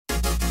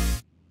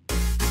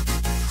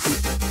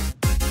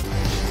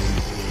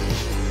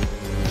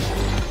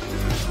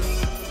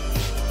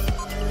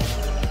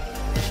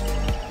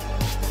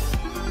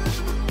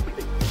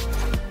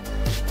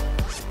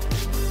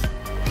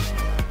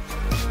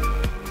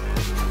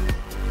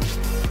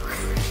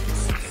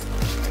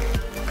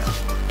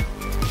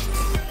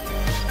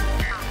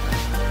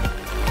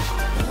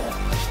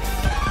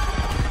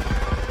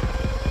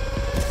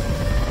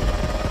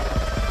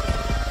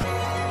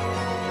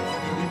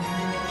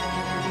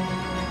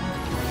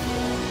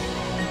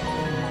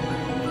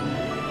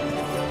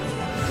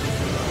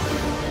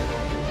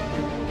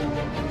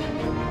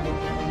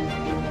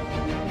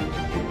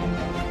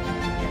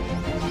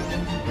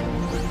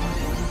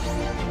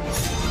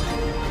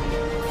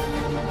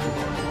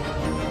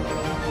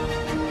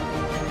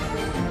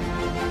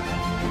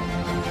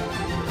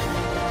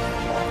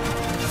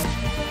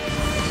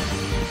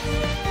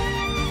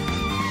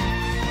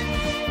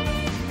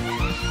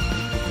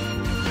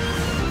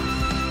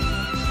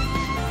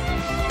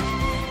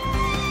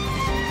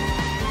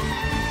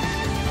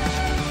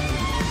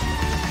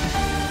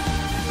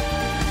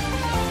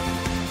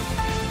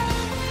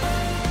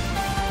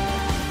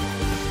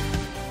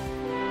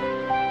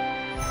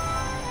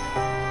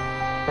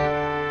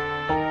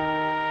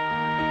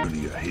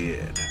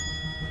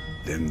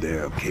Them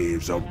there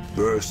caves are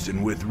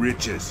bursting with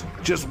riches,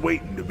 just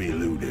waiting to be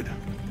looted.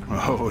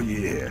 Oh,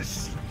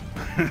 yes.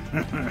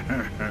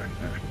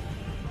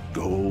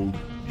 Gold,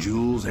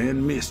 jewels,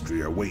 and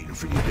mystery are waiting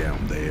for you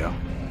down there.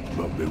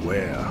 But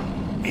beware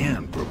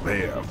and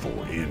prepare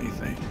for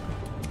anything.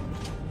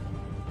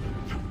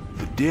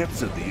 The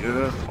depths of the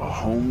earth are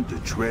home to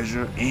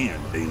treasure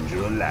and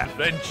danger alike.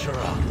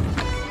 Adventurer,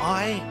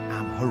 I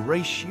am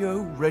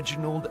Horatio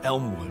Reginald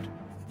Elmwood,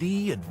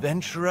 the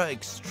adventurer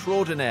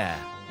extraordinaire.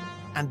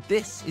 And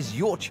this is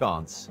your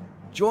chance.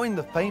 Join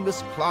the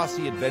famous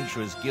Classy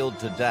Adventurers Guild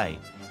today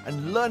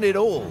and learn it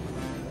all.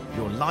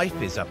 Your life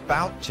is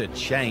about to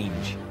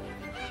change.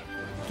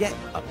 Get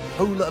a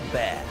polar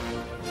bear.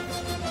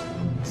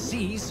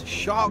 Seize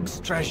shark's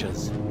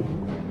treasures.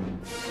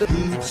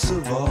 Heaps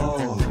of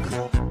og,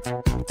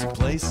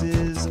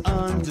 places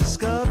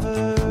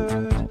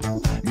undiscovered.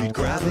 Meet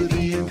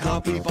Gravity and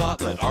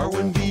Copybot, let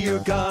Arwen be your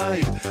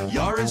guide.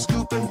 Yara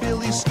Scoop and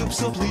Billy Scoop,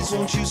 so please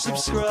won't you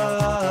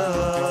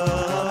subscribe?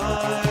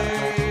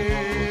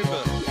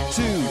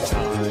 2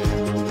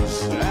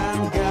 times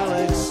and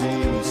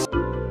galaxies.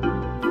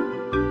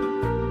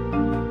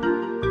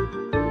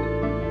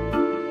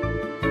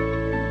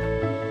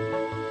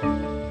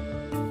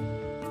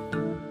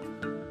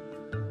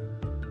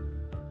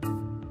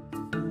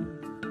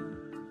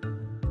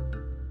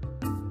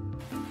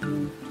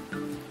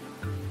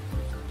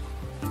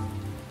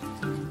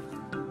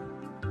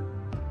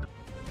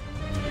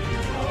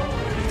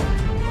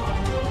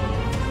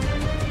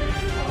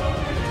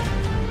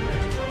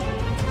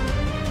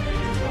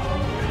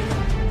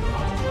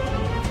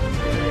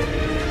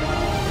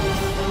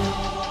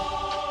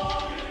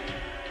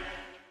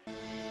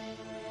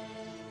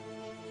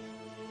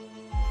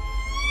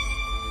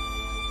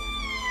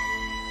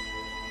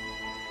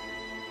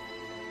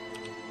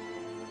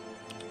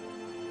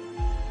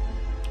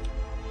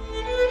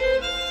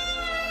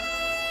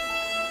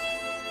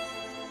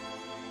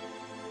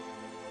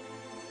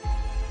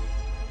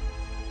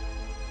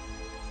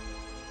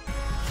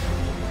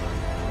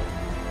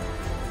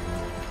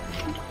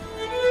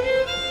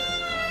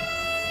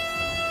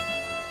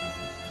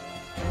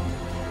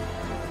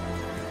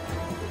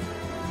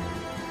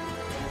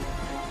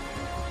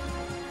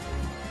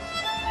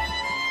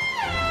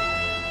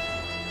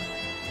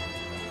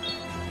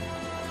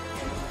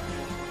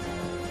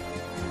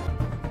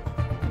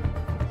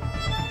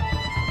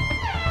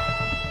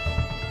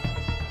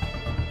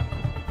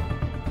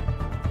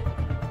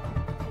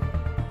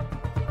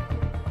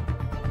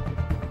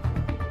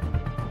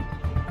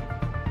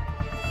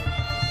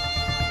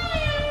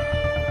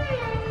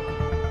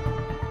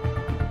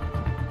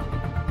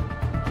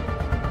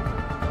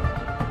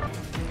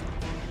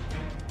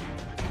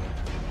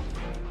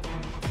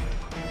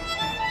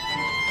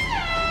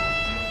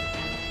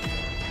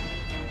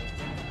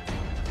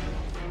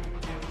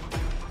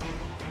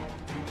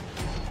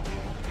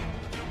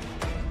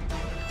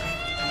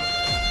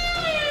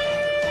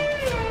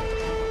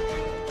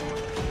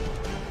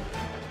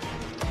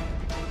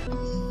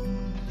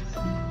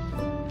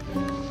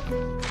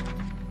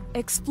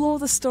 Explore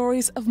the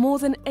stories of more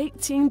than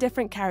 18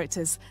 different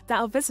characters that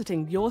are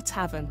visiting your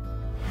tavern.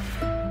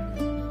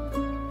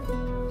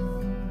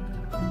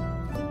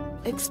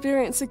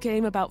 Experience a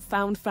game about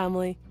found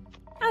family,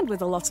 and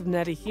with a lot of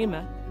nerdy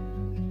humour.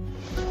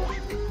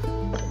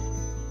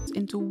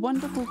 Into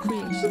wonderful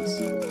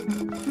creations.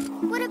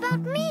 What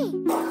about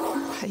me?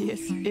 Yes,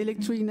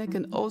 Electrina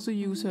can also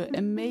use her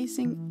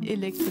amazing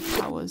electric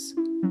powers.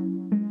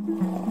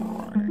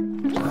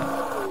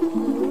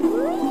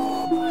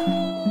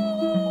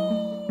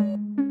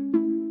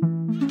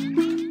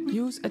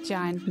 Use a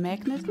giant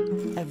magnet,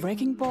 a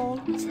wrecking ball.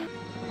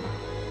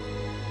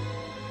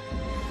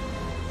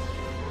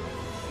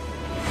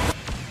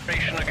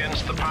 Operation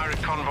against the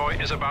pirate convoy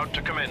is about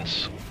to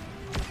commence.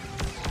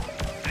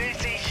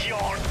 This is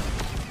your...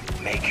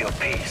 Make your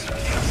peace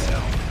with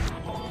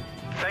yourself.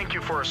 Thank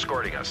you for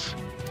escorting us.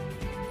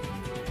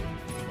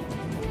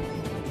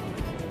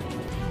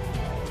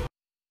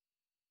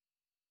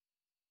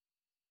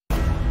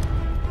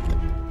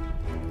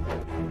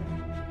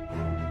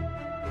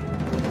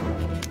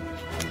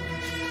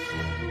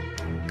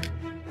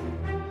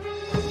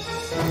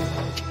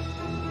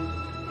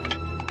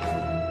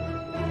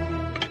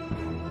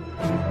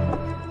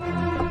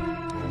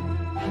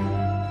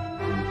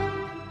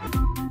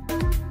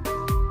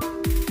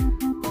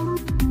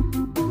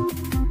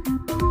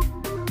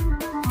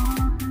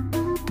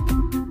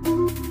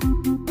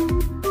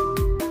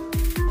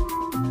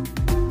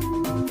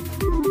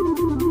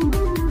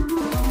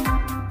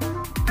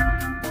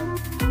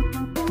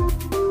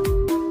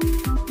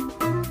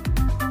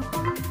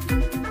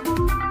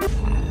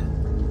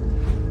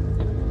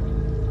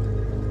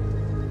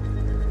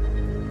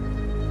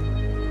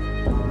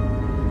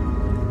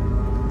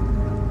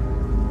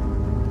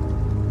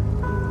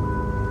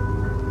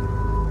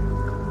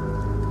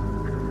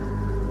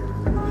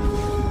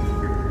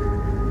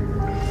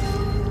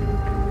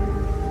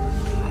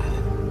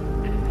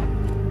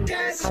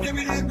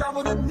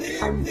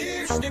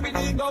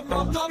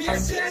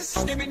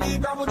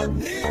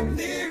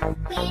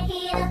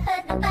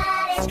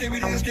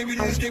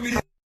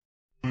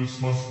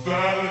 My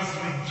style is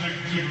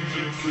ridiculous.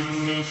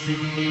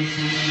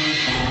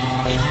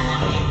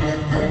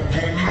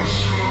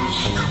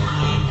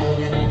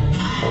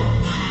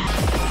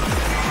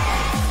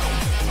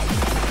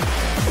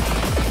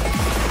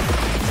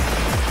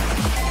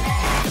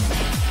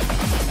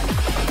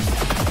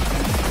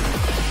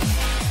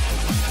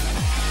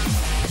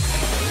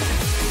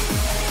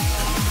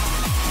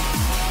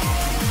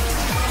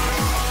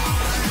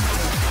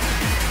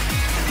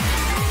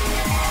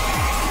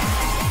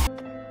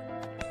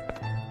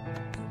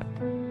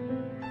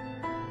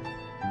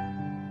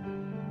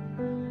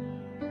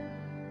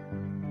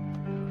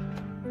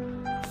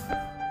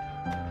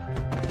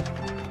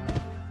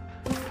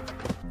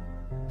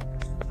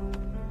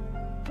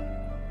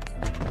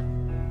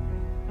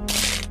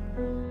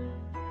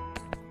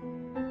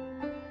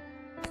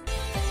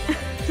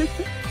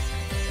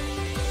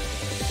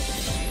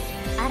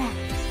あら、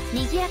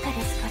賑やか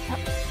ですこ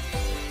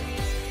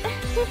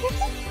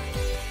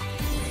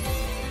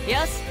と。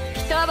よし、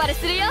一暴れ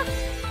するよ。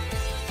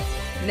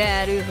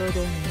なるほ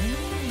どね。